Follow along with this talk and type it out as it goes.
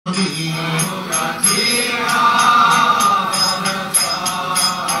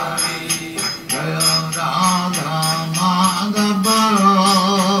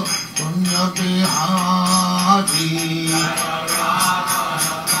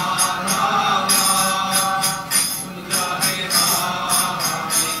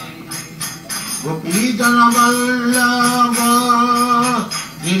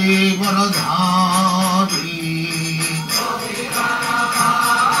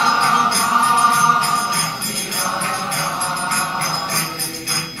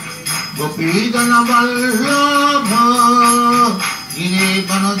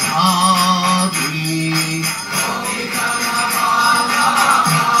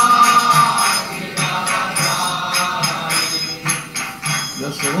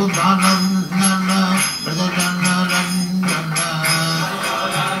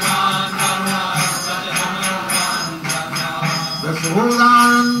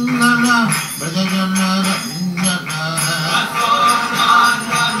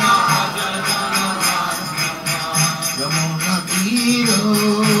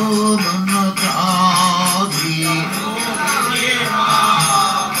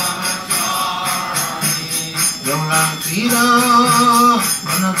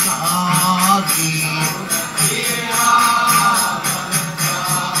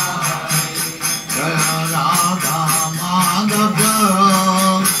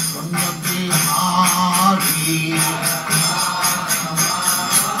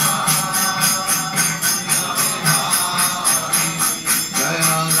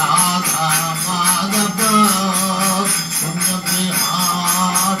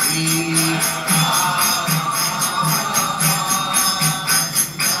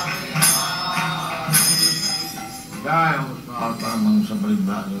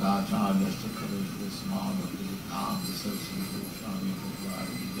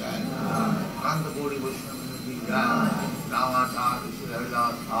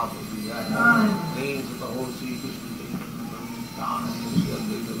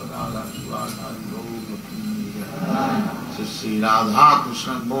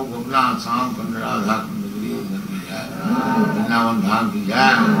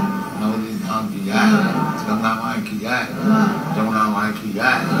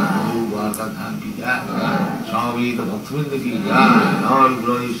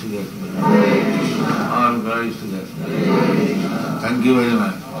Thank you very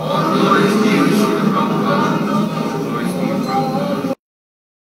much.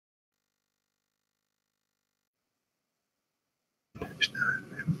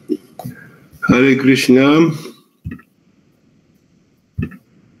 Hare Krishna.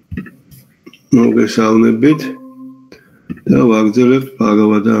 მოგესალმებით და ვაგრძელებთ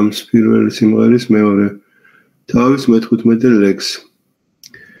ბჰაგავატამის პირველი სიმღერის მეორე თავის მე-15 ლექსი.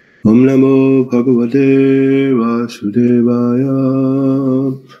 Om Namo Bhagavate Vasudevaya.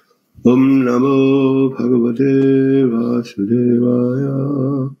 Om Namo Bhagavate Vasudevaya.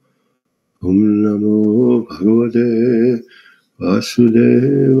 Om Namo Bhagavate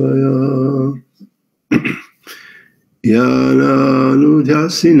Vasudevaya. Yana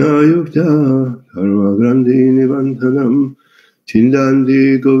Nudhyasina Yukta Karma Grandini Vantanam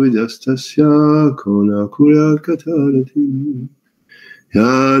Chindandi Govidastasya Kona Kuryat Kataratim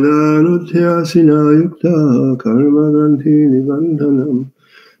Yana Nudhyasina Yukta Karma Grandini Vantanam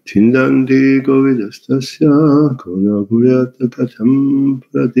Chindandi Govidastasya Kona Kuryat Katam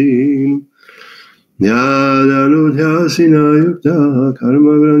Pratim Yana Nudhyasina Yukta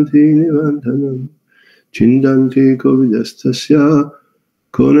Karma Grandini Vantanam Chindanti Kovidastasya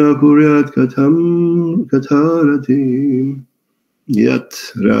Kona Kuryat Katam Kataratim Yat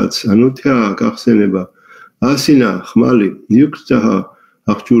Rats Anutya Kakseneba Asina Khmali Yuktaha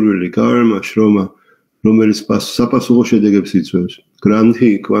Akhchurvili Karma Shroma Romelis Sapasugo Shedegebs იწვევს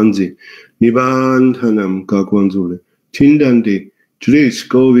Granthi Kwanzi Nibantanam Kakwanzule Chindanti Jris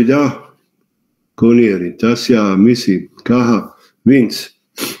Kovida Konieri Dasya Misi Kaha Vince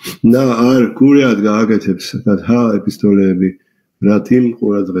Na ar kuriat gaagეთებს და ეპისტოლეები რათიმ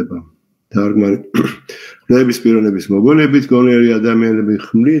ყურადღება თარგმანი ნების პიროვნების მოგონებით გონიერი ადამიანები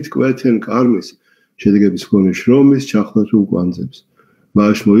ხმლით კვეთენ კარმის შედეგების მქონე შრომის ჩახლას უკვანძებს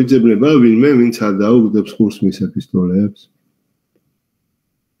მას მოიძებნება ვინმე ვინც არ დაუგდებს ხურს მის ეპისტოლეებს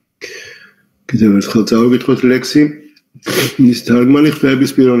კიდევ ერთხელ წავიკითხოთ ლექსი ის თარგმანი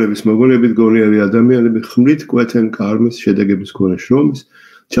ხმლების პიროვნების მოგონებით გონიერი ადამიანები ხმლით კვეთენ კარმის შედეგების მქონე შრომის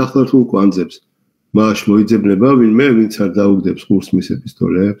ჩახლართულ კვანძებს მას მოიძებნება ვინმე ვინც არ დაუგდებს ხურს მის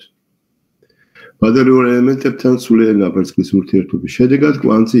ეპისტოლეებს ბადარიულ ელემენტებთან სულიერ ნაბერძგის ურთიერთობის შედეგად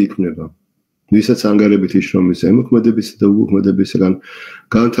კვანძი იქმნება ვისაც ანგარებითი შრომის ზემოქმედებისა და უკუქმედებისგან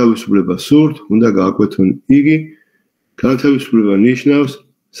განთავისუფლება სურთ, უნდა გააკვეთონ იგი. განთავისუფლება ნიშნავს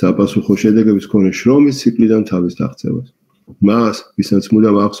საპასუხო შედეგების მქონე შრომის ციკლიდან თავის დაღწევას. მას, ვისაც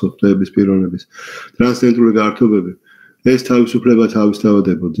მუდამ ახსოვს ხტების პიროვნების ტრანსცენტრული გართობები, ეს თავისუფლება თავისთავად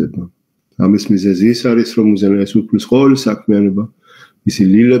ებოძება. ამის მიზეზი ის არის, რომ უზენაეს უფლის ყოველი საქმიანობა, მისი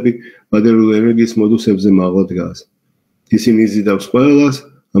ლილები მატერიალური ენერგიის მოდუსებზე მაღლა დგას. ისინი იზიდავს ყველას,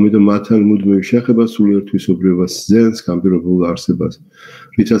 ამიტომ მათთან მუდმივი შეხება სულიერ თვისობრიობას ზენს განპირობებულ არსებას,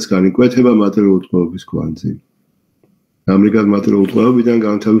 რითაც განიკვეთება მატერიალური ტყვეობის კვანძი. ამრიგად მატერიალური ტყვეობიდან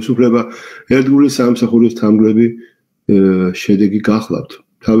განთავისუფლება ერთგული სამსახურის თამგლები შედეგი გახლავთ.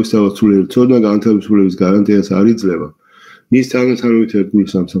 თავისთავად სულიერ ცოდნა განთავისუფლების გარანტიას არ იძლევა. ის თანათანობით ერთგული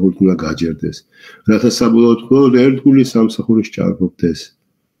სამსახურით უნდა გაჯერდეს, რათა საბოლოოდ მხოლოდ ერთგული სამსახურის ჭარბობდეს.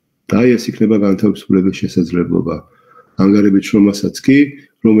 და ეს იქნება განთავისუფლების შესაძლებლობა. ანგარებით შრომასაც კი,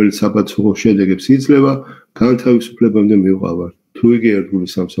 რომელიც საპასუხო შედეგებს იძლევა, განთავისუფლებამდე მივყავართ, თუ იგი ერთგული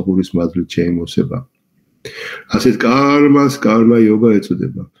სამსახურის მადლით შეიმოსება. ასეთ კარმას კარმა იოგა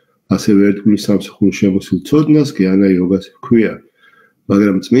ეწოდება. ასევე ერთგული სამსახურის შემოსილ ცოდნას გიანა იოგას ჰქვია.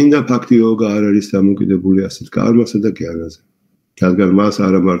 მაგრამ წმინდა ფაქტი იოგა არ არის დამოკიდებული ასეთ კარმასა და გიანაზე. რადგან მას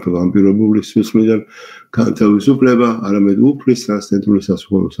არა მარტო ვამპირობულის სისხლიდან განთავისუფლება, არამედ უფლის ტრანსცენტრული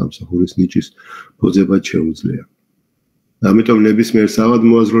სასუხორო სამსახურის ნიჭის ბოძებად შეუძლია. ამიტომ ნებისმიერ სავად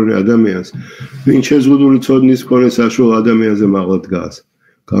მოაზროვნე ადამიანს, ვინც შეზღუდული ცოდნის მქონე საშუალო ადამიანზე მაღლა დგას,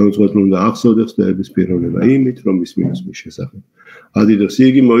 განუწყვეტლ უნდა ახსოვდეს ხტების პიროვნება იმით, რომ ის მინუსმის შესახებ. ადიდოს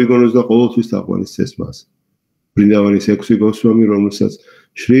იგი მოიგონოს და ყოველთვის თაყვანისცეს მას. ბრინდავანის 6 გოსვამი, რომელსაც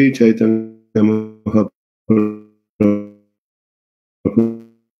შრი ჩაიტანია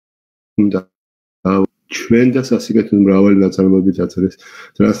ჩვენ და სასიკეთოდ მრავალი ნაწარმოები დაწერეს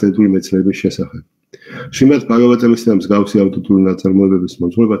ტრანსცენტრული მეცნიერების შესახებ. შრიმად-ბჰაგავატამის და მსგავსი ავტორული ნაწარმოებების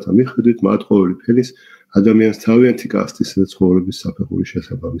მოძღვრებათა მიხედვით მათ ყოველი ფენის ადამიანს თავიანთი კასტისა და ცხოვრების საფეხურის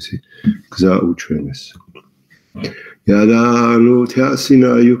შესაბამისი გზა უჩვენეს. Yadanu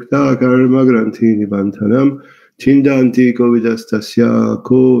Tiasina Yukta Karmagrantini Bantanam Chindanti Covidastasya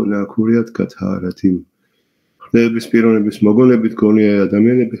Ko Nakuriat Kataratim. ხდების პიროვნების მოგონებით გონია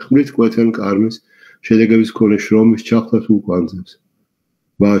ადამიანები ხმლით კვეთენ კარმის შედეგების მქონე შრომის ჩახლას უკვანძებს.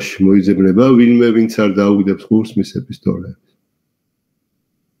 ვაშ მოიძებნება ვინმე ვინც არ დაუგდებს ღურს მის ეპისტოლეებს.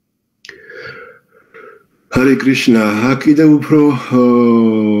 ჰარე კრიშნა, აქედან უფრო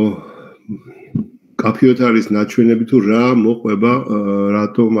კაფიოთ არის ნაჩვენები თუ რა მოყვება,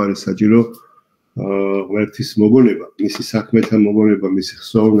 რატომ არის საჭირო ღმერთის მოგონება, მისი საქმეთა მოგონება, მისი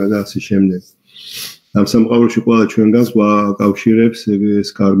ხსოვნა და ასე შემდეგ. ამ სამყაროში ყველა ჩვენგანს გვაკავშირებს ეს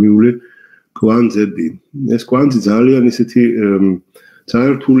კარმიული კვანძები. ეს კვანძი ძალიან ისეთი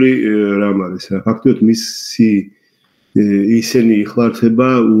ძალიან რთული რამ არის. ფაქტობრივად მისი ისინი იხლართება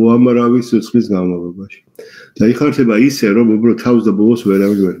უამრავი სიცხლის განმავლობაში. და იხლართება ისე, რომ უბრალოდ თავს და ბოლოს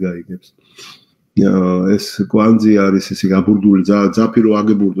ვერავინ ვერ გაიგებს. ეს კვანძი არის ესე გაბურდული ძაფი რო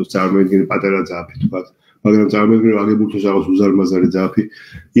აგებურდოს წარმოიდგინე პატარა ძაფი თქვა. მაგრამ წარმოიდგინე აგებურდოს რაღაც უზარმაზარი ძაფი.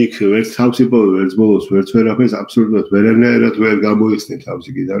 იქ ვერც თავს იპოვე, ვერც ბოლოს, ვერც ვერაფერს აბსოლუტურად ვერანაირად ვერ გამოიხსნე თავს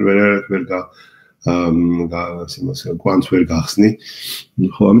იქიდან, ვერანაირად ვერ კვანძს ვერ გახსნი.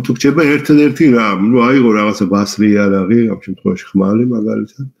 ხო, ამიტომ გჭირდება ერთადერთი რამ, რომ აიღო რაღაცა ბასრი იარაღი, ამ შემთხვევაში ხმალი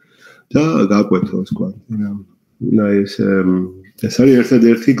მაგალითად და გაკვეთო ეს კვანძი. და ეს არის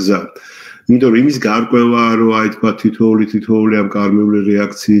ერთადერთი გზა. იმიტომ რომ იმის გარკვევა, რომ აი თქვა თითოეული ამ კარმიული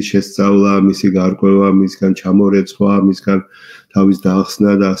რეაქციის შესწავლა, მისი გარკვევა, მისგან ჩამორეცხვა, მისგან თავის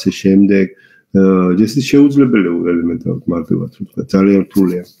დახსნა და ასე შემდეგ, ეს შეუძლებელი ელემენტარულად მარტივად ვთქვა, ძალიან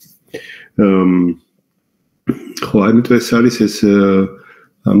რთულია. ხო, ამიტომ ეს არის ეს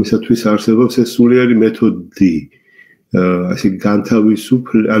ამისათვის არსებობს ეს სულიერი მეთოდი. ასე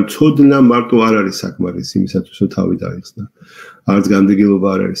განთავისუფლება, ან ცოდნა მარტო არ არის საკმარისი იმისათვის, რომ თავი დაიხსნა. არც განდეგილობა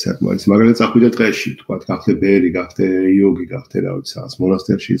არ არის საკმარისი. მაგალითად, წახვიდე ტყეში, თქვა, გახდე ბერი, გახდე იოგი, გახდე რა ვიცი, რაღაც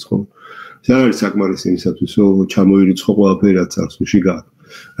მონასტერში იწყო. ეს არ არის საკმარისი იმისათვის, რომ ჩამოირიცხო ყველაფერი, რაც აქვს უში გაქვს.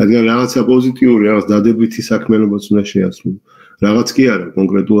 რადგან რაღაცა პოზიტიური, რაღაც დადებითი საქმიანობაც უნდა შეასრულო. რაღაც კი არა,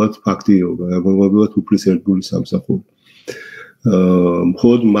 კონკრეტულად ფაქტი იოგა, კონკრეტულად უფლის ერთგული სამსახური.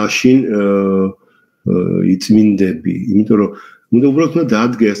 მხოლოდ მაშინ იწმინდები, იმიტომ რომ უნდა უბრალოდ უნდა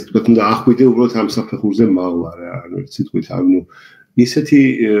დაადგეს, თქვა, უნდა ახვიდე უბრალოდ ამ საფეხურზე მაღლა რა, ანუ ერთ სიტყვით, ანუ ისეთი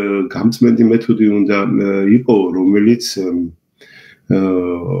გამწმენდი მეთოდი უნდა იყოს, რომელიც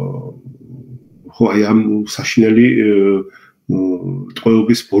ხო აი ამ საშინელი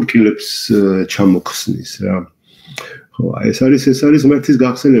ტყვეობის ბორკილებს ჩამოხსნის რა. ხო, ეს არის ღმერთის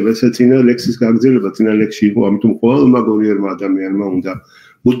გახსენება, ეს წინა ლექსის გაგრძელება, წინა ლექსში იყო, ამიტომ ყოველმა გონიერმა ადამიანმა უნდა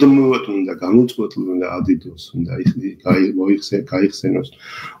მუდმივად უნდა გამოწყვეტილ, უნდა ადიდოს, უნდა გაიხსენოს,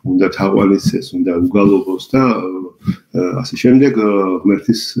 უნდა თაყვანისცეს, უნდა უგალობოს და ასე შემდეგ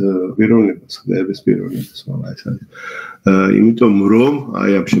ღმერთის პიროვნებას, ხდების პიროვნებას, ეს არის. იმიტომ რომ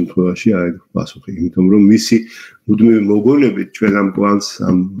აი ამ შემთხვევაში აი პასუხი, იმიტომ რომ მისი მუდმივი მოგონებით ჩვენ ამ კვანტს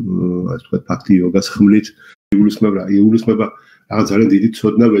ამ ასე ვთქვათ ფაქტი იოგას ხმლით იულისმება რაღაც ძალიან დიდი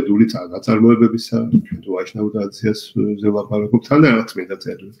ცოდნა ვედული გაწარმოებებისა, ჩვენ თუ ვაიშნავ ტრადიციას ველაპარაკობთ თან და რაღაც წმინდა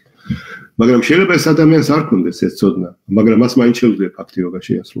წერილს. მაგრამ შეიძლება ეს ადამიანს არ ქონდეს ეს ცოდნა, მაგრამ მას მაინც შეუძლია ფაქტი იოგა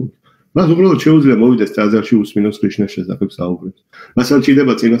შეასრულოს. მას უბრალოდ შეუძლია მოვიდეს ტაძარში უსმინოს ქრიშნას შესახებ საუბრებს. მას არ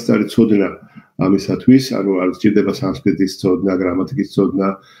ჭირდება წინასწარი ცოდნა ამისათვის, ანუ არ ჭირდება სანსკრიტის ცოდნა, გრამატიკის ცოდნა,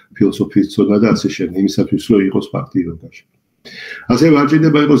 ფილოსოფიის ცოდნა და ასე შემდეგ, იმისათვის რომ იყოს ფაქტი იოგაში. ასევე არ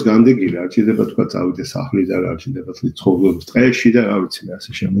ჭირდება იყოს განდეგილი, არ ჭირდება თქვა წავიდეს სახლიდან, არ ჭირდება ცხოვრობს ტყეში და რა ვიცი მე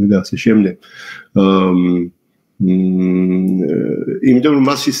ასე შემდეგ და ასე შემდეგ. იმიტომ რომ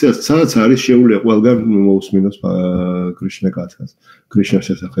მას ისედაც არის შეუძლია ყველგან მოусმინოს კრიშნა კაცას, კრიშნას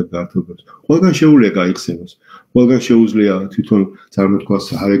შესახებ გართობებს. ყველგან შეუძლია გაიხსენოს, ყველგან შეუძლია თვითონ წარმოთქვას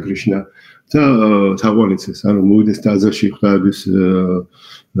ჰარე კრიშნა და თაყვანიცეს, ანუ მოვიდეს ტაძარში ღვთაების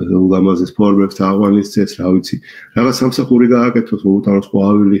ულამაზეს ფორმებს თაყვანიცეს, რა ვიცი, რაღაც სამსახური გააკეთოს, მოუტანოს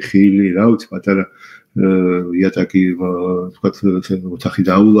ყვავილი, ხილი, რა ვიცი, პატარა იატაკი, თქვათ, ოთახი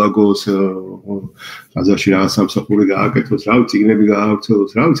დაულაგოს, ტაძარში რაღაც სამსახური გააკეთოს, რა ვიცი, წიგნები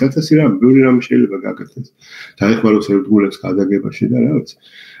გაავრცელოს, რა ვიცი, 1000 რამ, ბევრი რამ შეიძლება გააკეთოს. დაეხმაროს ერთგულებს გადაგებაში და რა ვიცი.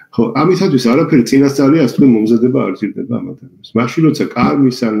 ხო, ამისათვის არაფერი წინასწარი ასე თუ მომზადება არ ჭირდება ამ ადამიანს. მაშინ როცა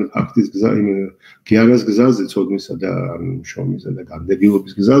კარმის ან ფაქტის გზა, გიანას გზაზე, ცოდნისა და შრომისა და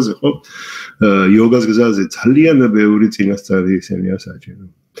განდეგილობის გზაზე, ხო, იოგას გზაზე ძალიან ბევრი წინასწარი ისენია საჭირო.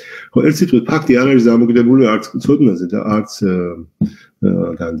 ხო, ერთ სიტყვით ფაქტი არ არის დამოკიდებული არც ცოდნაზე და არც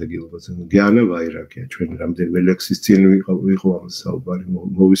განდეგილობაზე. გიანა ვაირაკია, ჩვენ რამდენიმე ლექსის წინ ვიყო ამას საუბარი,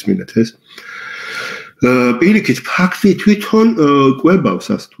 მოვისმინეთ ეს. პირიქით ფაქტი თვითონ ყვებავს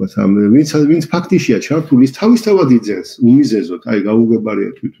ასე თქვათ ამ ვინც ფაქტიშია ჩართული ის თავისთავად იძენს უმიზეზოდ აი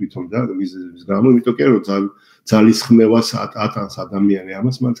გაუგებარია თვითონ და მიზეზების გამო იმიტომ კი რომ ძალის ხმევას ატანს ადამიანი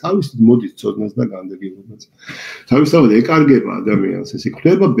ამას მაგრამ თავისით მოდის ცოდნას და განდეგილებას თავისთავად ეკარგება ადამიანს ესე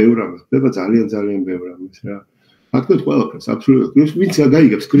ხდება ბევრ ამას ხდება ძალიან ბევრ ამას რა ფაქტობრივად ყველაფერს აბსოლუტურად ვინც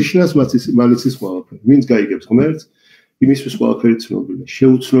გაიგებს კრიშნას მალიცის ყველაფერს ვინც გაიგებს ღმერთს იმისთვის ყველაფერი ცნობილია.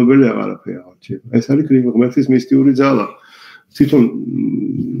 შეუცნობელი აღარაფერი აღარ ჭირდება. ეს არის ღმერთის მისტიური ძალა. თვითონ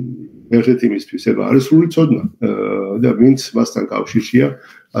ერთ-ერთი იმისთვის ება არის სრული ცოდნა და ვინც მასთან კავშირშია,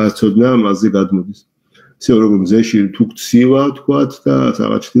 ცოდნა მასზე გადმოდის. ისე რომ მზეში თუ გცივა თქვათ და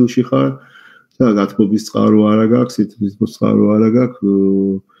რაღაც ჭtildeში ხარ და გათბობის წყარო არ აქვს, სიტყვის წყარო არ აქვს,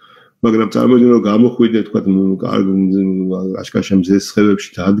 მაგრამ წარმოიდგინე რომ გამოხვიდე თქვათ აშკაშა მზეს ხევებში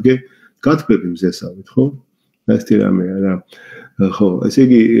დადგე, გათბები მზესავით, ხო? ეს თირამეა რა. ხო, ესე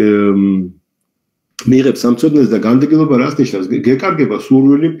იგი მიიღებს სამწოდნეს და განდეგილობა რას ნიშნავს? გეკარგება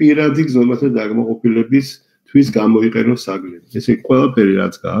სურვილი პირადი გზნობათა დაგმოყოფილებისთვის გამოიყენოს საგლები. ესე იგი ყველაფერი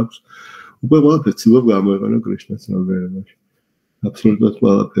რაც გააქვს, უკვე ყველაფერი ცდილობ გამოიყენო კრიშნას ნომერებში. აბსოლუტურად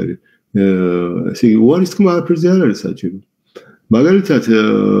ყველაფერი. ესე იგი უარის თქმა არაფერზე არ არის საჭირო. მაგალითად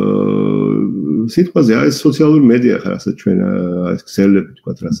სიტყვაზე არის სოციალური მედია ხარ რასაც ჩვენ ეს ქსელები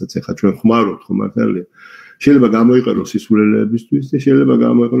თქვა რასაც ეხა ჩვენ ხმარობთ ხო მართალია შეიძლება გამოიყენოს სისულელეებისთვის და შეიძლება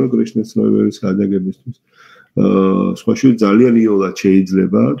გამოიყენოს კრიშნას ცნობების გადაგებისთვის. სხვა შვილ ძალიან იოლად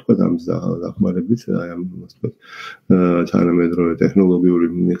შეიძლება თქვა ამ დახმარებით აი ამ თქვა თანამედროვე ტექნოლოგიური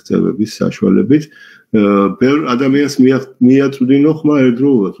მიღწევების საშუალებით ბევრ ადამიანს მიაწვდინო ხმა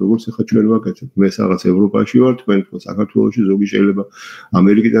ერთდროულად როგორც ეხა ჩვენ ვაკეთებთ მე რაღაც ევროპაში ვარ თქვენ თქო საქართველოში ზოგი შეიძლება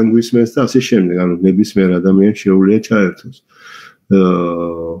ამერიკიდან გვისმენს და ასე შემდეგ ანუ ნებისმიერ ადამიანს შეუძლია ჩაერთოს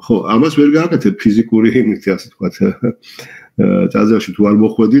ხო ამას ვერ გააკეთებ ფიზიკური იმით ასე თქვა ტაძარში თუ არ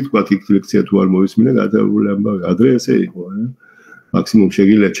მოხვედი თქვა იქ ლექცია თუ არ მოვისმინე გადაული ამბავი ადრე ესე იყო მაქსიმუმ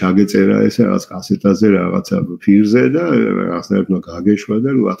შეგიძლია ჩაგეწერა ესე რაღაც კასეტაზე რაღაცა ფირზე და რაღაცნაირად უნდა გაგეშვა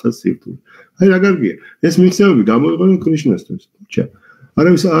და 1000 ციფრი აი რა კარგია ეს მიქცევები გამოიყენო კრიშნასთვის ხუჩა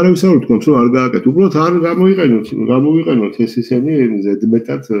არავის არ ვთქვამს რომ არ გააკეთო უბრალოდ არ გამოვიყენოთ ეს ისენი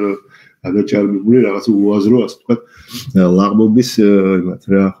ზედმეტად გადაჭარბებული რაღაც უაზრო ასე თქვა ლაღმობის იმათ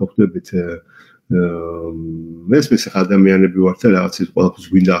რა ხო ხდებით მესმის ადამიანები ვართ და რაღაც ის ყველაფერს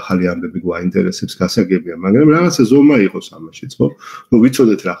გვინდა ახალი ამბები გვაინტერესებს გასაგებია მაგრამ რაღაცა ზომა იყოს ამაშიც ხო რომ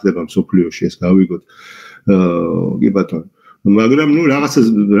ვიცოდეთ რა ხდება მსოფლიოში ეს გავიგოთ კი ბატონო მაგრამ ნუ რაღაც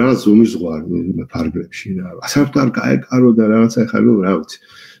ზომის ზღვა ფარგლებში რა ასართ არ გაეკარო და რაღაცა ხა რა ვიცი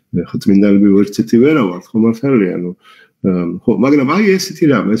ხო წმინდანები ვერცეთი ვერა ვართ ხო მართალია ნუ ხო მაგრამ აი ესეთი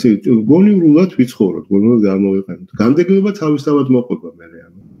რამ ესე გონივრულად ვიცხოვროთ გონივრულად გამოვიყენოთ განდეგილება თავისთავად მოყვება მე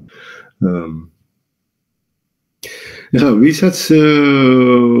ეხლა ვისაც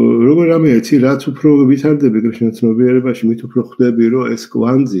როგორ ამეცი რაც უფრო ვითარდები კრიშნას ცნობიერებაში მით უფრო ხვდები რომ ეს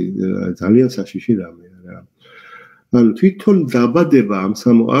კვანძი ძალიან საშიში რამეა რა ანუ თვითონ დაბადება ამ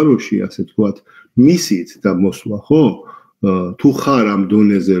სამყაროში ასე თქვათ მისით და მოსვლა ხო თუ ხარ ამ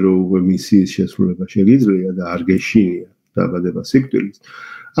დონეზე რომ უკვე მისიის შესრულება შეიძლება და არ გეშინია დაბადება სიკვდილის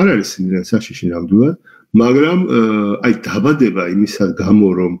არ არის საშიში ნამდვილად მაგრამ აი დაბადება იმისა გამო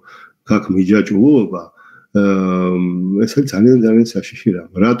რომ გაქ მიჯაჭვულობა ეს ძალიან საშიში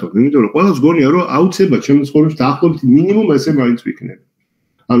რამ რატომ იმიტომ რომ ყველას გონია რომ აუცილებლად ჩემს ცხოვრებაში დაახლოებით მინიმუმ ესე მაინც ვიქნები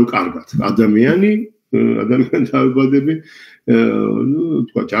ანუ კარგად ადამიანი დავიბადები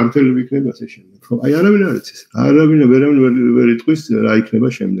თქვა ჯანმრთელი ვიქნება ასე შემდეგ ხო აი არავინ არ იცის არავინ ვერ იტყვის რა იქნება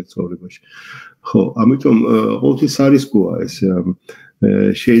შემდეგ ცხოვრებაში ხო ამიტომ ყოველთვის არისკოა ეს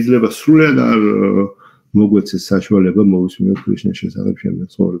შეიძლება სრულად არ მოგვეცეს საშუალება მოვისმინოთ კრიშნას შესახებ შემდეგ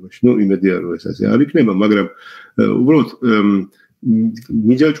ცხოვრებაში. ნუ იმედია რომ ეს ასე არ იქნება, მაგრამ უბრალოდ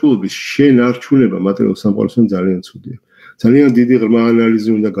მიჯაჭვულობის შენარჩუნება მატერიალურ სამყაროსთან ძალიან ცუდია. ძალიან დიდი ღრმა ანალიზი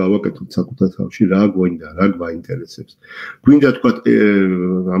უნდა გავაკეთოთ საკუთარ თავში, რა გვინდა, რა გვაინტერესებს. გვინდა თქვა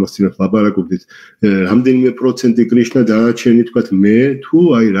ამას წინათ ლაპარაკობდით, რამდენიმე პროცენტი კრიშნა დააჩენი თქვა მე თუ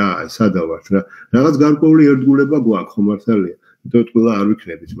აი რა, სადავართ რა. რაღაც გარკვეული ერთგულება გვაქვს, ხო მართალია? იმიტომ ყველა არ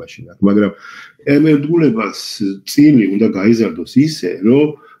ვიქნებით მაშინ აქ, მაგრამ ამ ერთგულებას წილი უნდა გაიზარდოს ისე, რომ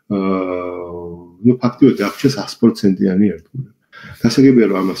ნუ ფაქტობრივად აღჩეს 100%-იანი ერთგულება. გასაგებია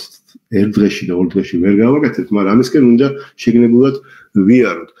რომ ამას ერთ დღეში და ორ დღეში ვერ გავაკეთებთ, მაგრამ ამისკენ უნდა შეგნებულად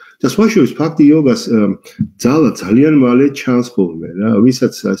ვიაროთ. და სხვა შორის ფაქტი იოგას ძალიან მალე ჩანს ხოლმე რა,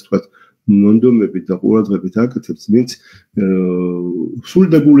 ვისაც ასე ვთქვათ მონდომებით და ყურადღებით აკეთებს, ვინც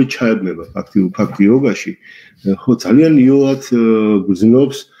სულდაგული ჩაებმება ფაქტი იოგაში, ხო ძალიან იოლად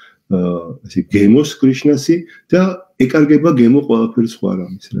გრძნობს ესე გემოს კრიშნასი და ეკარგება გემო ყველაფერი სხვა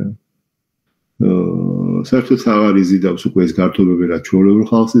რამის რა. საერთოდ აღარ იზიდავს უკვე ეს გართობები რაც ჩვეულებრივ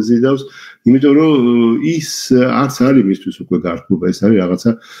ხალხს იზიდავს, იმიტომ რომ ის არც არის მისთვის უკვე გართობა, ეს არის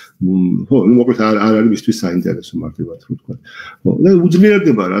რაღაცა ხო, ნუ მოკლედ არ არის მისთვის საინტერესო მარტივად რო ვთქვა. ხო, და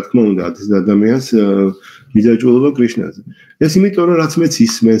უძლიერდება რა თქმა უნდა ადამიანს მიჯაჭვულობა კრიშნაზე. ეს იმიტომ რომ რაც მეც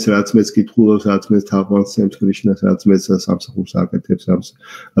ისმენს, რაც მეც კითხულობს, რაც მეც თაყვანს კრიშნას, რაც მეც სამსახურს აკეთებს,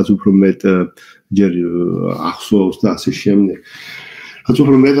 რაც უფრო მეტ ჯერ ახსოვს და ასე შემდეგ. რაც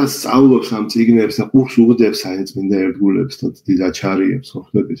უფრო მეტად სწავლობს ამ წიგნებს და ყურს უგდებს აი წმინდა ერთგულებს და დიდაჩარიებს ხო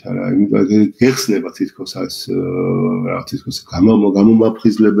ხდებით არა იმიტომ გეხსნება თითქოს ეს რა თითქოს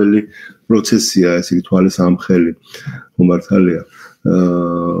გამომაფხიზლებელი პროცესია ესე იგი თვალის ამხელი ხო მართალია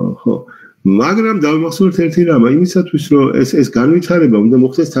ხო მაგრამ დავიმახსოვრეთ ერთი რამ იმისათვის რომ ეს განვითარება უნდა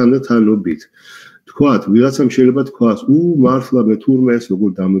მოხდეს თანდათანობით თქვათ, ვიღაცამ შეიძლება თქვას, მართლა მე თურმე ეს როგორ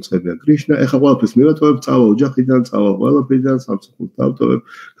დამოწებია კრიშნა, ეხა ყველაფერს მივატოვებ, წავა ოჯახიდან, წავა ყველაფერიდან, სამსახურს დავტოვებ,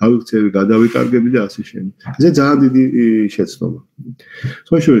 გავიქცევი, გადავიკარგები და ასე შემდეგ. ეს ძალიან დიდი შეცდომა.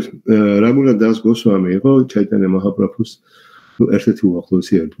 სხვა შორის, რაგუნა დას გოსვამი იყო ჩაიტანია მაჰაპრაბჰუს ერთ-ერთი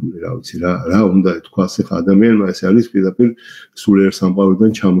უახლოესი ერთგული, რა ვიცი, რა უნდა თქვას ეხა ადამიანმა, ეს არის პირდაპირ სულიერ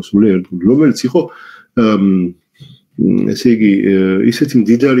სამყაროდან ჩამოსული ერთგული, რომელიც იყო ესე იგი ისეთი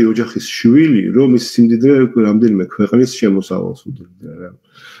მდიდარი ოჯახის შვილი, რომ ის სიმდიდრე რამდენიმე ქვეყნის შემოსავალს უდრიდა რა.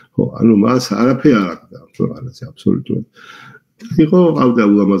 ხო, ანუ მას არაფერი არ აქვს ქვეყანაზე აბსოლუტურად. იყო ყავდა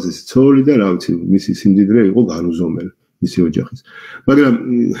ულამაზესი ცოლი და რა ვიცი, მისი სიმდიდრე იყო განუზომელი მისი ოჯახის. მაგრამ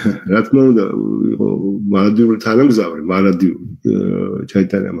რა თქმა უნდა, იყო მარადიული თანამგზავრი, მარადიული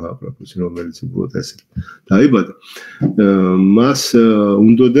ჩაიტანია მაჰაპრაბჰუს, რომელიც უბრალოდ ესე დაიბადა. მას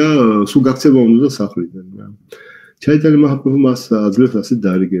უნდოდა სულ გაქცევა უნდა სახლიდან რა. ჩაიტანია მაჰაპრაბჰუ მას აძლევს ასე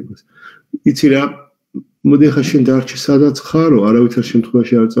დარიგებას. იცი რა, მოდი ხა შენ დარჩი სადაც ხარო, არავითარ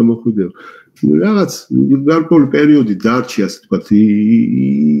შემთხვევაში არ წამოხვიდეო. რაღაც გარკვეული პერიოდი დარჩი ასე თქვათ,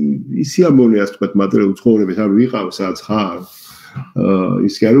 ისიამოვნე ასე თქვათ მატერიალური ცხოვრებით, არ ვიყავ სადაც ხარ.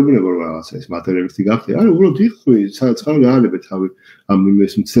 ის კი არ უგნება რომ რაღაცა ეს მატერიალისტი გახდე. არა, უბრალოდ იყვი, სადაც ხარ გაანებე თავი, ამ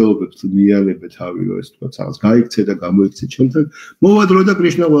იმეს მცელობებს მიანებე თავი, რომ ეს თქვათ სადაც გაიქცე და გამოიქცე ჩემთან. მოვადრო და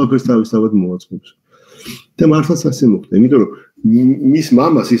კრიშნა ყველაფერს თავისთავად მოაწყობს. და მართლაც ასე მოხდა, იმიტომ რომ მის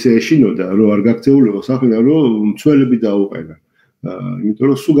მამას ისე ეშინოდა, რომ არ გაქცეულიყო საქმიდან, რომ მცველები დაუყენა. იმიტომ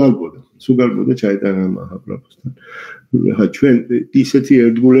რომ სულ გარბოდა ჩაიტანია მაჰაპრაბჰუსთან. ხა ჩვენ ისეთი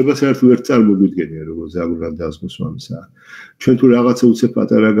ერთგულებას საერთოდ ვერ წარმოგვიდგენია, როგორც ზაგურად დასგოსვამისა. ჩვენ თუ რაღაცა უცებ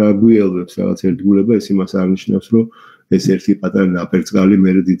პატარა გაგვიელვებს რაღაც ერთგულება, ეს იმას არნიშნავს, რომ ეს ერთი პატარა ნაპერწკალი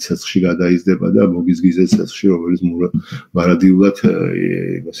მერე დიდ ცეცხლში გადაიზრდება და მოგიზგიზეს ცეცხლში, რომელიც მარადიულად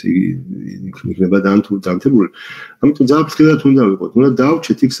ასე იქნება დამთებული. ამიტომ ძალიან ფრთხილად უნდა ვიყოთ. უნდა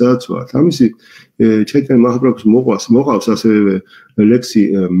დავჩეთ იქ სადაც ვართ. ამისი ჩაიტანია მაჰაპრაბჰუს მოყავს ასევე ლექსი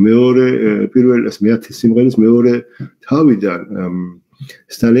მეორე პირველ ეს მეათე სიმღერის მეორე თავიდან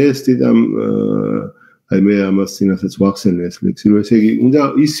სტალესტი და აი მე ამას წინასაც ვახსენე ეს ლექსი, რომ ესე იგი უნდა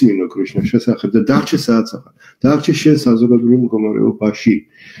ისმინო კრიშნას შესახებ და დარჩე საათსახად. დარჩე შენ საზოგადოებრივ მდგომარეობაში.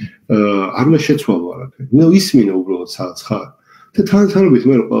 არ უნდა შეცვალო არაფერი. ნუ ისმინო უბრალოდ საათს ხარ. და თანამედროვე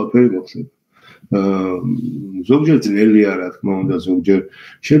მე ყველაფერი მოხდება. ზოგჯერ ძნელია რა თქმა უნდა ზოგჯერ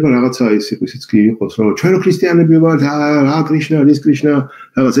შეიძლება რაღაცა ის ისიც კი იყოს რომ ჩვენ ქრისტიანები ვართ რა კრიშნა ის კრიშნა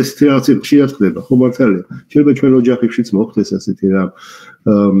რაღაც ესეთი რაღაცები ხშირად ხდება ხო მართალია შეიძლება ჩვენ ოჯახებშიც მოხდეს ასეთი რა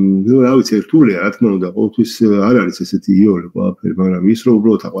ნუ რა ვიცი რთულია რა თქმა უნდა ყოველთვის არ არის ესეთი იოლი ყველაფერი მაგრამ ის რომ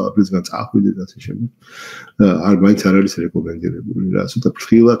უბრალოდ ყველაფრისგან წახვიდეთ ასე შემდეგ არ მაინც არ არის რეკომენდირებული რა ცოტა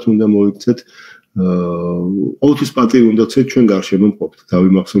ფრთხილად უნდა მოიქცეთ ყოველთვის პატივი უნდა ვცეთ ჩვენ გარშემო მყოფთ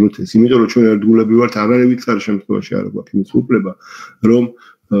დავიმახსოვროთ ეს იმიტომ რომ ჩვენ ერთგულები ვართ არანაირ შემთხვევაში არ გვაქვს იმის უფლება რომ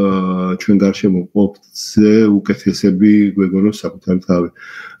ჩვენ გარშემო მყოფთ უკეთესები გვეგონოს საკუთარი თავი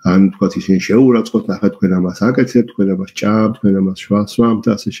ან თქვათ ისინი შეურაცხყოფთ ნახე თქვენ ამას აკეთებთ თქვენ ამას ჭამთ თქვენ ამას შევასვამთ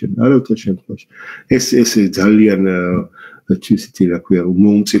ასე შემდეგ არავითარ შემთხვევაში ეს ძალიან ისეთი რა ქვია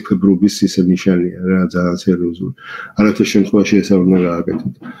მომწიფებრობის ისე ნიშანია რა ძალიან სერიოზული არავითარ შემთხვევაში ეს არ უნდა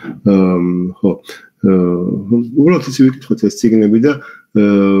გააკეთოთ ხო უბრალოდ ისე ვიკითხოთ ეს ციგნები და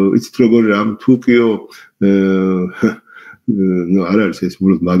იცით როგორ რამ თუკიო ნუ არ არის ეს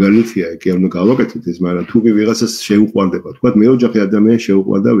უბრალოდ მაგალითია კი არ უნდა გავაკეთოთ ეს მაგრამ თუკი ვიღაცას შეუყვარდება თქვა მე ოჯახი ადამიანს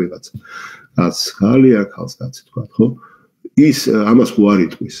შეუყვარდა ვიღაცა რაც ხალია ხალს კაცი თქვა ხო ის ამას ხო არ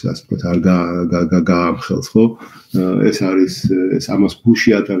იტყვის ასე ვთქვათ არ გაამხელს ხო ეს არის ეს ამას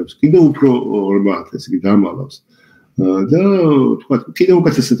გუში ატარებს კიდევ უფრო ორმაათ ეს კი დამალავს და ვთქვათ კიდევ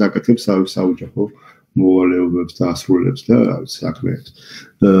უკეთესად აკეთებს საოჯახო მოვალეობებს და ასრულებს და საქმეებს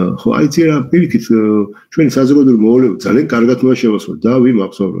ხო აი ცი რა პირიქით ჩვენი საზოგადოებრივი მოვალეობა ძალიან კარგად უნდა შევასრულოთ და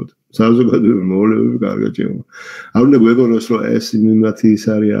ვიმახსოვროთ საზოგადოებრივი მოვალეობები კარგად შევა არ უნდა გვეგონოს რომ ეს იმათი ის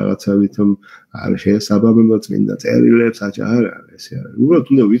არის რაღაცა ვითომ არ შესაბამება წმინდა წერილებს აჭა არ არის ესე არის უბრალოდ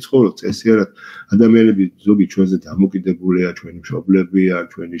უნდა ვიცხოვროთ წესიარად ადამიანები ზოგი ჩვენზე დამოკიდებულია ჩვენი მშობლებია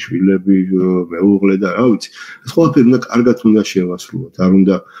ჩვენი შვილები მეუღლე და რა ვიცი ეს ყველაფერი უნდა კარგად უნდა შევასრულოთ არ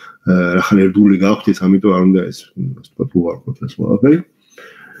უნდა რახან ერთგული გავხდით ამიტომ არ უნდა ეს ვთქვათ უარყოფთ ეს ყველაფერი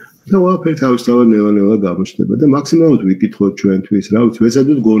და ყველაფერი თავისთავად ნელა-ნელა გამოჩნდება და მაქსიმალურად ვიკითხოთ ჩვენთვის რა ვიცი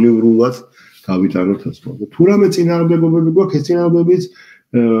ვეცადოთ გონივრულად გავიტანოთ ეს ყველა თუ რამე წინააღმდეგობები გვაქვს ეს წინააღმდეგობებიც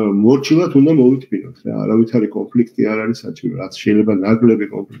მორჩილად უნდა მოვიტბინოთ რა არავითარი კონფლიქტი არ არის საჭირო რაც შეიძლება ნაკლები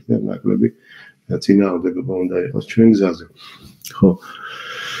კონფლიქტი და ნაკლები წინააღმდეგობა უნდა იყოს ჩვენ გზაზე ხო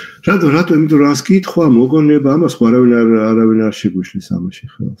რატო იმიტომ რომ რას კითხვა მოგონება ამას ხო არავინ არ შეგვიშლის ამაში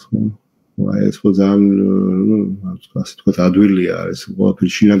ხელს ხო აი ეს ხო ძალიან ნუ ასე თქვა ადვილია ეს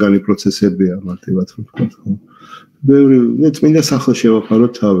ყველაფერი შინაგანი პროცესებია მარტივად რომ თქვა ხო ბევრი წმინდა სახელ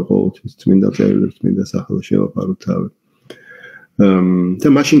შევაფაროთ თავი ყოველთვის წმინდა წერილებს წმინდა სახელ შევაფაროთ თავი და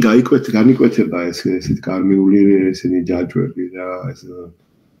მაშინ განიკვეთება ეს ესეთ კარმიული ესენი ჯაჭვები რა ეს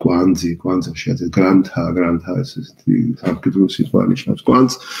კვანძაში ეს გრანთა ეს სამკითხო სიტყვა ნიშნავს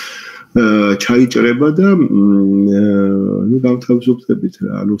კვანძ ჩაიჭრება და ნუ გავთავისუფლდებით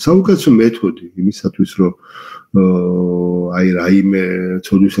რა ანუ საუკეთესო მეთოდი იმისათვის რომ აი რაიმე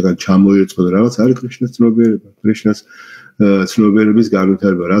ცოდვისგან ჩამოერწყო რაღაც არის კრიშნას ცნობიერება კრიშნას ცნობიერების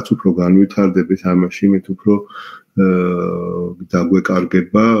განვითარება რაც უფრო განვითარდებით ამაში იმით უფრო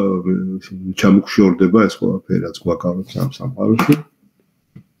დაგვეკარგება ჩამოგშორდება ეს ყველაფერი რაც გვაკარობს ამ სამყაროში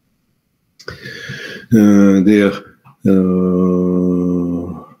დიახ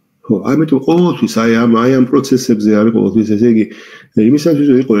ხო ამიტომ ყოველთვის აი ამ პროცესებზე არის ყოველთვის ესე იგი იმისათვის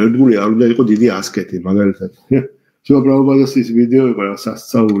რომ იყო ერთგული არ უნდა იყო დიდი ასკეტი მაგალითად შუაბრალბადას ის ვიდეო იყო რა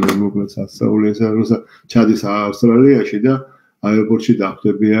სასწაული მოკლედ სასწაული ეს როცა ჩადის ავსტრალიაში და აეროპორტში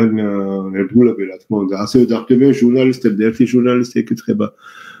დახვდებიან ერთგულები რა თქმა უნდა ასევე დახვდებიან ჟურნალისტები და ერთი ჟურნალისტი ეკითხება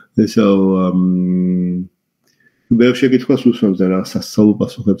ესა ბევრ შეკითხვას უსვამს და რა სასწაულ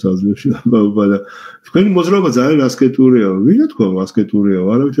პასუხებს აძლევს და თქვენი მოძრაობა ძალიან ასკეტურია ვინა თქვა ასკეტურია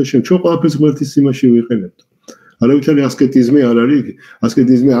არავითარ ჩვენ ყველაფერს ღმერთის სიმაში ვიყენებთ არავითარი ასკეტიზმი არ არის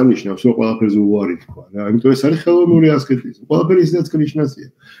ასკეტიზმი არ ნიშნავს რომ ყველაფერზე უარი თქვა რა იმიტომ ეს არის ხელოვნური ასკეტიზმი ყველაფერი ისედაც კრიშნასია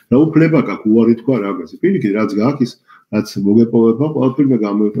რა უფლება გაქვს უარი თქვა რაღაცა პირიქით რაც გაქვს რაც მოგეპოვება ყველაფერი და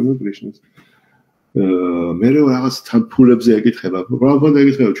გამოიყენო კრიშნას მე რაღაც თან ფულებზე ეკითხება პრაბლემა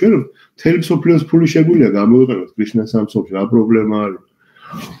ეკითხება ჩვენ მთელი მსოფლიოს ფული შეგვიძლია გამოიყენოთ კრიშნას სამსოფლოში რა პრობლემა არის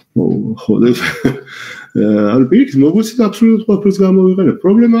ხო და არ პირიქით მოგვიცით აბსოლუტურად ყველაფერს გამოიყენებ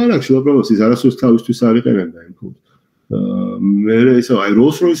პრობლემა არ აქვს შილაპრაბას ის არასდროს თავისთვის არ იყენებდა იმ ფულს მე ისე აი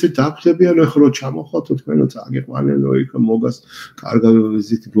როლს-როისით დაგვდებიან ახლა ჩამოხვალთო თქვენო წაგიყვანენო იქ მოგას კარგად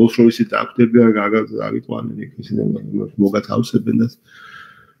როლს-როისით დაგვდებიან აგიყვანენ იქ ისინი მოგათავსებენ და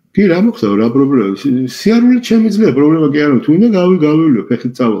კი რა მოხდა რა პრობლემა სიარული შემიძლია პრობლემა კი არა თუ უნდა გავივლო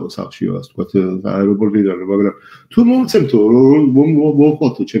ფეხით წავალო სახში ვას თქვა აეროპორტიდან მაგრამ თუ მომცემთო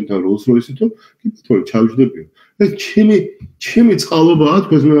მოხვალთო ჩემთან როლს როისითო კი ბატონო ჩავჯდებიო ეს ჩემი წყალობაა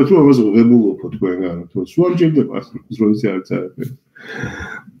თქვენს მე თუ ამაზე ღებულობო თქვენგან თუ სულ არ ჭირდება როისი არ წარებია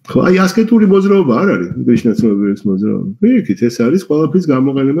ხო აი ასკეტური მოძრაობა არ არის კრიშნას ცნობიერის მოძრაობა ვიქით ეს არის ყველაფრის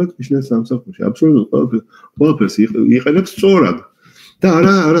გამოყენება კრიშნას სამსახურში აბსოლუტურად ყველაფერს იყენებს სწორად და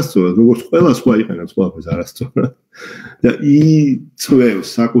არასწორად როგორც ყველა სხვა იყენებს ყველაფერს არასწორად და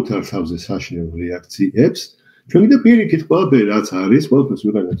იწვევს საკუთარ თავზე საშინელ რეაქციებს ჩვენ კიდე პირიქით ყველაფერი რაც არის ყველაფერს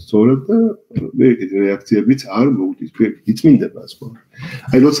ვიყენებთ სწორად და პირიქით რეაქციებიც არ მოვდის პირიქით იწმინდება სხვა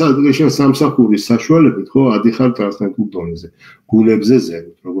აი როცა კრიშნას სამსახურის საშუალებით ხო ადიხარ ტრანსცენდენტულ დონეზე გუნებზე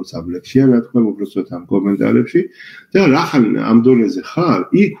ზევით როგორც აბლექშია ნათქვამ უბრალოდ ამ კომენტარებში და რახან ამ დონეზე ხარ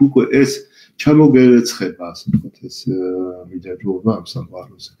იქ უკვე ეს ჩამოგერეცხება ასე ვთქვათ ეს მიდაჯულობა ამ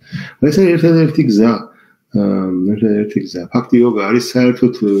სამყაროზე. ეს ერთ-ერთი გზა, ფაქტი იოგა არის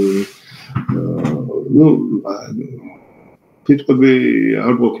საერთოდ თვითები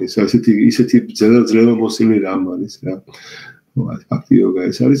არ გქონდეს ისეთი ძლიერ მოსილი რამ არის რა. ფაქტი იოგა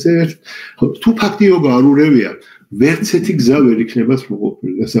ეს არის თუ ფაქტი იოგა არ ურევია ვერც ერთი გზა ვერ იქნება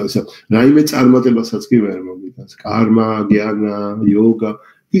სრულყოფილი. რაიმე წარმატებასაც კი ვერ მოგიტანს. კარმა, გიანა, იოგა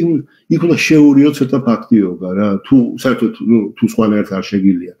იქ უნდა შეურიო ცოტა ფაქტი იოგა რა თუ საერთოდ თუ სხვანაირად არ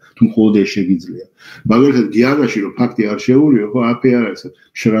შეგიძლია თუ მხოლოდ ეს შეგიძლია მაგალითად გიანაში რომ ფაქტი არ შეურიო ხო აფე არ არის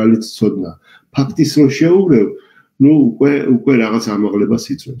მშრალიც ცოდნა ფაქტის რომ შეურევ უკვე რაღაც ამაღლებას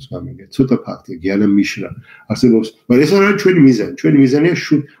იწვევს გამიგე ცოტა ფაქტია გიანა მიშრა არსებობს მაგრამ ეს არ არის ჩვენი მიზანია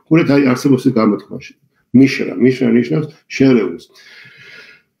ხურეთ აი არსებობს გამოთქმაში მიშრა ნიშნავს შერეულს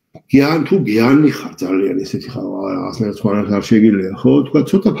თუ გიანი ხარ ძალიან ესეთი ხარ რაღაცნაირად სხვანაირად არ შეგიძლია ხო თქვა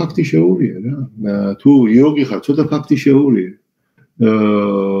ცოტა ფაქტი შეურია რა თუ იოგი ხარ ცოტა ფაქტი შეურია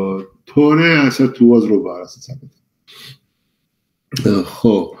თორე ასე თუ უაზრობა არასაც აკეთებ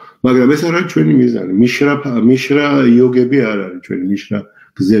ხო მაგრამ ეს არ არის ჩვენი მიზანი მიშრა იოგები არ არის ჩვენი მიშრა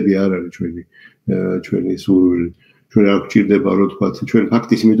გზები არ არის ჩვენი სურვილი ჩვენ არ გვჭირდება რომ თქვა ჩვენ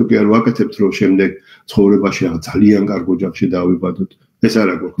ფაქტის იმიტომ კი არ ვაკეთებთ რომ შემდეგ ცხოვრებაში რაღაც ძალიან კარგ ოჯახში დავიბადოთ ეს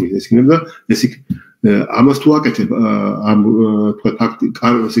არა გვაქვს ეს იქნება ეს ამას თუ აკეთებ ამ თქვა ფაქტი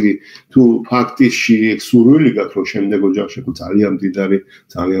კარგს იგი თუ ფაქტიში სურვილი გაქვს რომ შემდეგ ოჯახში ხო ძალიან მდიდარი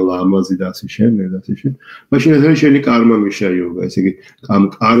ძალიან ლამაზი და ასე შემდეგ მაშინ ეს არის შენი კარმა მიშაიობა ეს იგი ამ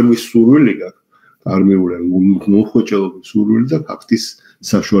კარმის სურვილი გაქვს კარმიული მოხვეჭელობის სურვილი და ფაქტის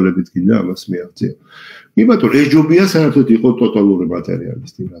საშუალებით კიდე ამას მიაღწია კი ბატონო ეს ჯობია საერთოდ იყო ტოტალური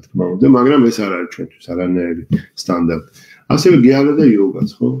მატერიალისტი რა თქმა უნდა მაგრამ ეს არ არის ჩვენთვის არანაირი სტანდარტი ასევე გიანა და იოგაც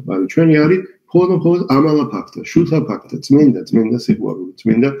ხო მაგრამ ჩვენი არის მხოლოდ ამალა ფაქტა შუთა ფაქტა წმინდა სიყვარული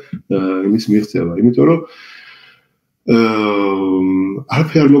წმინდა იმის მიღწევა იმიტომ რომ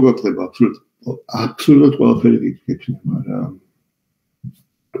არაფერი არ მოგვაკლდება აბსოლუტურად ყველაფერი გიქნება რა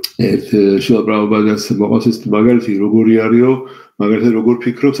ერთ შილაპრაბჰუპადას მოყავს ეს მაგალითი როგორი არისო მაგალითად როგორ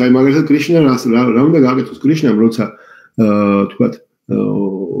ფიქრობს აი მაგალითად კრიშნა რა უნდა გააკეთოს კრიშნამ როცა თქვათ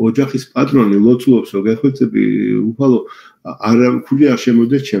ოჯახის პატრონი ლოცულობს რომ გეხვეწები უფალო ქურდი არ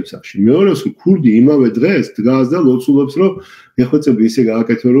შემოდის ჩემს სახში მეორეს ქურდი იმავე დღეს დგას და ლოცულობს რომ გეხვეწები ისე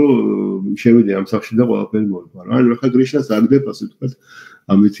გააკეთო რომ შევიდე ამ სახში და ყველაფერი მოიყვარო ანუ ხა კრიშნას აგდებ ასე თქვათ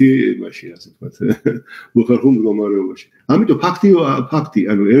ამითი მაშინ ასე თქვათ უხერხულ მდგომარეობაში ამიტომ ფაქტი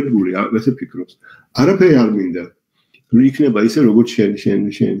ანუ ერთგული ესე ფიქრობს არაფერი არ მინდა იქნება ისე როგორც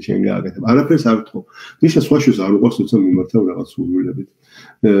შენ გააკეთებ არაფერს არ თქო ნიშნავს სხვაშორის არ უყვარს თორსა მიმართავ რაღაც სურვილებით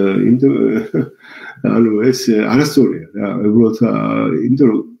იმიტომ ანუ ეს არასწორია რა უბრალოდ იმიტომ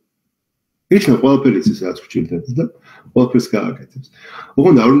რომ ნიშნავს ყველაფერიც ის რაც გვჭირდება და ყველაფერს გააკეთებს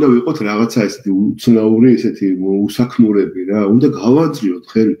ოღონდ არ უნდა ვიყოთ რაღაცა ესეთი უცნაური ესეთი უსაქმურები რა უნდა გავაძლიოთ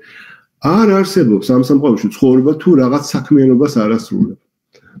ხელი არ არსებობს ამ სამყაროში ცხოვრება თუ რაღაც საქმიანობას არ ასრულებ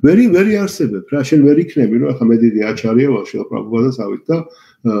ვერი არსებებ რა შენ ვერ იქნები რომ ახლა მე დიდი აჩარია შილაპრაბჰუპადას ავით და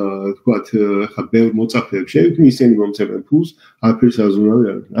თქვათ ახლა ბევრ მოწაფეებს შევიქნი ისინი მომცემენ ფულს არაფერს აზურავი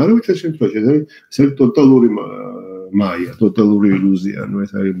არ ვიცი შემთხვევაში ეს ტოტალური მაია ტოტალური ილუზია ანუ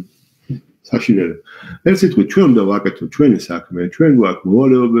ეს არის საშინელი ერთ სიტყვით ჩვენ უნდა ვაკეთოთ ჩვენი საქმე ჩვენ გვაქვს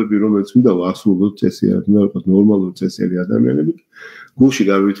მოვალეობები რომელიც უნდა ვასრულოთ წესიერ უნდა ვიყოთ ნორმალური წესიერი ადამიანები გულში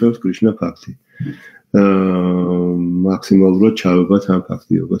გავითვალოთ კრიშნა ფაქტი მაქსიმალურად ჩავებათ ამ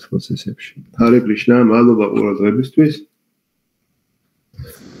ფაქტი იოგას პროცესებში. ჰარე კრიშნა, მადლობა ყურადღებისთვის.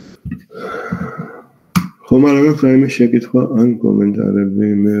 ხომ არ აქვს რაიმე შეკითხვა ან კომენტარები,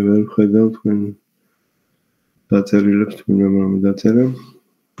 მე ვერ ვხედავ თქვენ დაწერილებს თქვენ რომ დაწერა.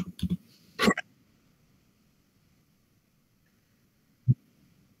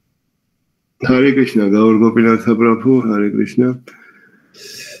 ჰარე კრიშნა, გაურგოპინათ ბრაფო, ჰარე კრიშნა.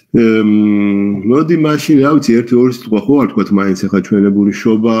 მოდი მაშინ რა ვიცი ერთი ორი სიტყვა ხო არ თქვა მაინც ახლა ჩვენებური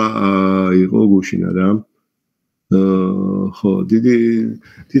შობა იყო გუშინა რა ხო დიდი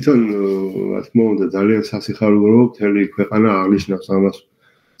თვითონ რა თქმა უნდა ძალიან სასიხარულო მთელი ქვეყანა აღნიშნავს ამას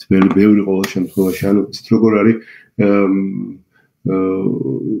ძველი ბევრი ყოველ შემთხვევაში ანუ ცით როგორ არის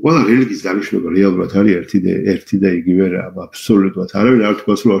ყველა რელიგიის დანიშნულება რეალურად არის ერთი და იგივე რა აბსოლუტურად არავინ არ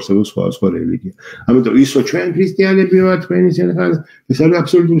თქვას რომ არსებობს სხვა რელიგია ამიტომ ისო ჩვენ ქრისტიანები ვართ თქვენი შეხან ეს არის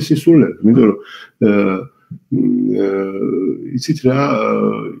აბსოლუტური სისულელე იმიტომ რომ იცით რა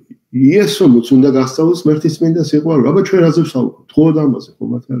იესომაც უნდა გასწავლოს მერტისმენდა სიყვარული აბა ჩვენ რაზე ვსაუბრობთ ხო ამაზე ხო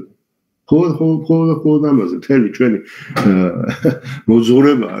მართალია ხო ამაზე მთელი ჩვენი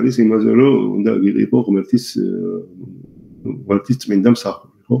მოძღვრება არის იმაზე რომ უნდა ვიყო ღმერთის წმინდა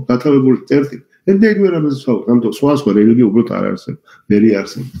მსახური ხო გათავებული ერთი იგივე რამაზე ვსაუბრობთ ამიტომ სხვა რელიგია უბრალოდ არ არსებობს ვერი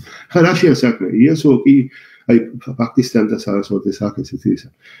არსებობს ხა რაშია საქმე იესო კი აი პაკისტანთან სარასოდეს აქ ესეთი ისა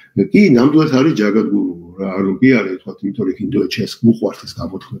კი ნამდვილად არის ჯაგადგურუ რა რომ კი არის თქვა იმიტომ რომ ინდოეთს უყვართ ეს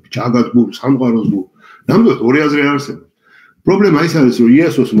გამოთქმები ჯაგადგურუ სამყაროს გურუ ნამდვილად ორი აზრი არსებობს პრობლემა ის არის რომ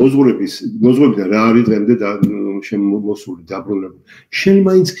იესოს მოძღვრებიდან რა არის დღემდე შემოსული დაბრუნებული შენ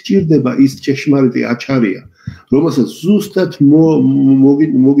მაინც გჭირდება ის ჭეშმარიტი აჩარია რომელსაც ზუსტად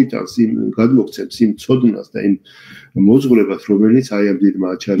მოგიტანს იმ გადმოგცემს იმ ცოდნას და იმ მოძღვრებას რომელიც აი ამ დიდმა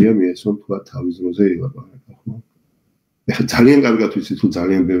აჩარიამ იესომ თქვა თავის დროზე ილაპარაკა ხო ეხლა ძალიან კარგად ვიცი თუ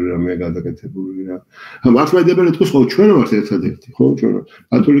ძალიან ბევრი რამეა გადაკეთებული რა მართლმადიდებელი თქოს ხო ჩვენ ვართ ერთადერთი ხო ჩვენ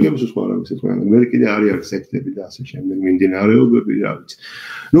კათოლიკებიც სხვა რამეს ეთქვიან მე კიდე არის სექტები და ასე შემდეგ მიმდინარეობები რა ვიცი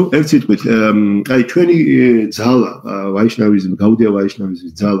ნუ ერთ სიტყვით აი ჩვენი ძალა ვაიშნავიზმი გაუდია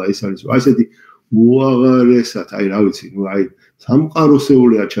ვაიშნავიზმის ძალა ის არის რომ ასეთი უაღარესად აი რა ვიცი ნუ აი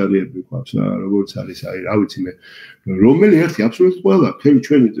სამყაროსეული აჩარიები გვაქვს რა როგორც არის აი რა ვიცი მე რომელი ერთი აბსოლუტურად ყველა მთელი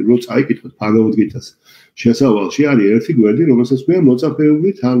ჩვენი როცა აიკითხოთ ბჰაგავატ-გიტას შესავალში არის ერთი გვერდი რომელსაც ქვია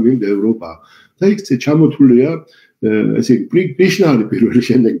მოწაფეობით ან მიმდევრობა და იქ ჩამოთვლილია ესე იგი კრიშნა არის პირველი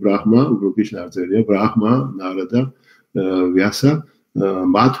შემდეგ ბრაჰმა უფრო კრიშნა არ წერია ბრაჰმა ნარადა ვიასა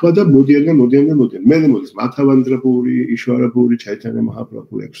მათვა და მოდიან მე მოდის მათავანდრაპური იშვარაპური ჩაიტანია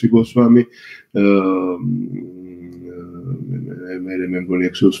მაჰაპრაბჰუ ექვსი გოსვამი მე მგონი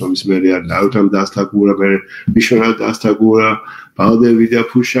ექვსი გოსვამის მე არ ნაუტამ დასთაგურა მე ბიშონა დასთაგურა ბალდევი და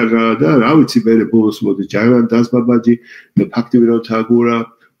ფუშაგა და რა ვიცი მე ბოლოს მოდის ჯაგან დასბაბაჯი ფაქტივინო თაგურა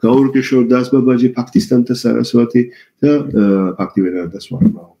გაურკიშორ დასბაბაჯი პაკისტანთა სარასვათი და ფაქტივინო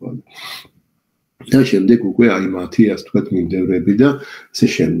დასვარმა და შემდეგ უკვე აი მათი ასე თქვა მიმდევრები და ასე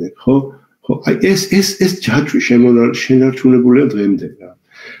შემდეგ ხო აი ეს ჯაჭვი შენარჩუნებულია დღემდე რა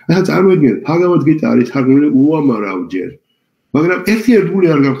ახლა წარმოიდგინეთ ბჰაგავატ-გიტა არის თარგმნილი უამრავჯერ მაგრამ ერთი ერთგული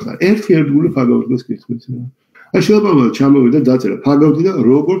არ გამხდარა ერთი ერთგული ბჰაგავატ-გიტას კითხვით რა აი შეიძლება ჩამოვიდა დაწერა ბჰაგავატ-გიტა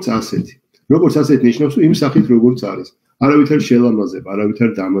როგორც ასეთი ნიშნავს იმ სახით როგორც არის არავითარ შელამაზება არავითარ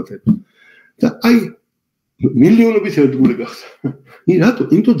დამატება და აი მილიონობით ერთგული გახდა რატო?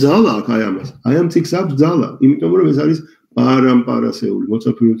 იმიტომ ძალა აქვს აი ამას. აი ამ ციკს აქვს ძალა, იმიტომ რომ ეს არის პარამპარასეული,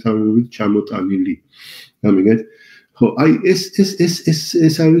 მოწაფეური თანხმობით ჩამოტანილი. გამიგეთ? ხო, აი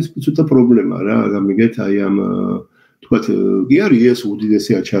ეს არის ცოტა პრობლემა რა, გამიგეთ? აი ამ თქვათ, კი არის ეს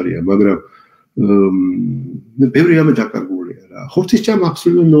უდიდესი აჩარია, მაგრამ ბევრი რამე დაკარგულია რა. ხორცის ჭამა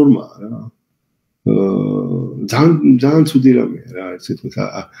აბსოლუტურად ნორმაა რა. ძალიან ცუდი რამეა რა, ესე თქვით,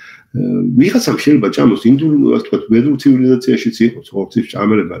 ვიღაცამ შეიძლება ჭამოს ინდუს თქვათ, ვედურ ცივილიზაციაშიც იყოს ხორცის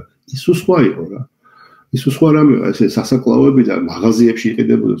ჭამელება. ის სხვა იყო რა. ის სხვა რამე, ესე სასაკლაოები და მაღაზიებში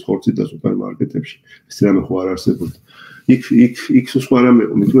იყიდებოდა ხორცი და სუპერმარკეტებში. ეს რამე ხო არ არსებობდა. იქ სხვა რამე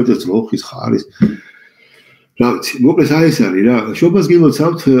იყო, მეტყვით ძლოხის ხარის რა ვიცი, მოკლედ აი ეს არის რა. შობას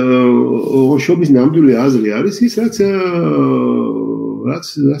გილოცავთ, შობის ნამდვილი აზრი არის ის, რაც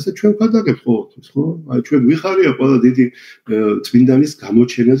ჩვენ ვქადაგებთ ყოველთვის, ხო? აი ჩვენ ვიხარია ყველა დიდი წმინდანის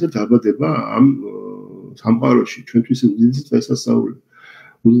გამოჩენა და დაბადება ამ სამყაროში. ჩვენთვის უდიდესი დღესასწაულია.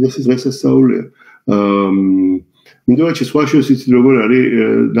 ინდოეთში სხვაშორის იცით როგორ არის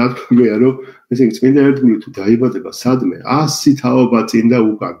ნათქვამია, რომ ესე იგი წმინდა ერთგული თუ დაიბადება სადმე 100 თაობა წინ და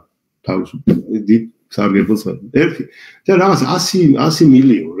უკან თავისუფლად სარგებელს ერთი და რაღაც 100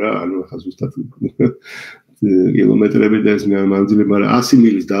 მილიონი რა, ანუ ახლა ზუსტად კილომეტრები და ეს მანძილი, მაგრამ 100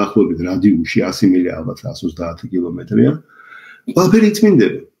 მილის დაახლოებით რადიუსში 100 მილი ალბათ 130 კილომეტრია. ყველაფერი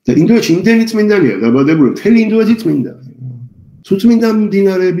წმინდება და ინდოეთში იმდენი წმინდანია დაბადებული, მთელი ინდოეთი წმინდა. სუწმინდა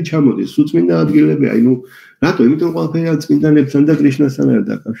მდინარეები ჩამოდის, სუწმინდა ადგილები, აი ნუ რატო? იმიტომ რომ ყველაფერი წმინდანებთან და კრიშნასთან არის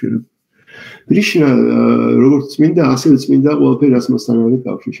დაკავშირებული. კრიშნა როგორც წმინდა, ასევე წმინდა ყველაფერი რაც მასთან არის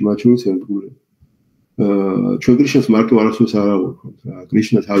კავშირში, მათ შორის ერთგულება. ჩვენ კრიშნას მარტო არასდროს არ ავუქოთ რა.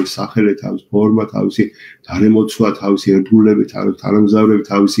 კრიშნა თავის სახელით, თავის ფორმა, თავისი დარემოცვა, თავისი ერთგულებით, თანამგზავრებით,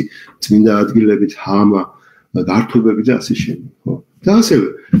 თავისი წმინდა ადგილებით, ჰამა, გართობებით და ასე შემდეგ, ხო? და ასევე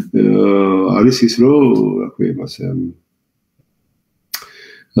არის ის რომ რა ქვია იმასე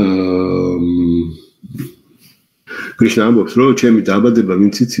კრიშნა ამბობს რომ ჩემი დაბადება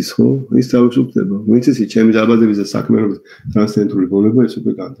ვინც იცის ხო ის თავისუფლდება ვინც იცის ჩემი დაბადების და საქმიანობის ტრანსცენდენტული გონება ეს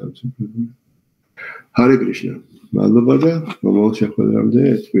უკვე განთავისუფლებული ჰარე კრიშნა მადლობა და მომავალ შეხვედრამდე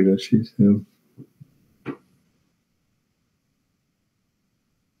თბილისში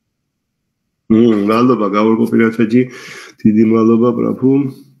მადლობა გავაკოპირებსაჯი დიდი მადლობა ბრაფუ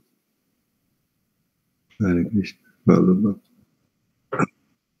ჰარე კრიშნა მადლობა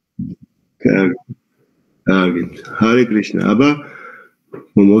კარგი ჰარე კრიშნა აბა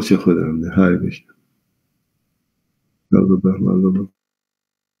მომავალ შეხვედრამდე ჰარე კრიშნა მადლობა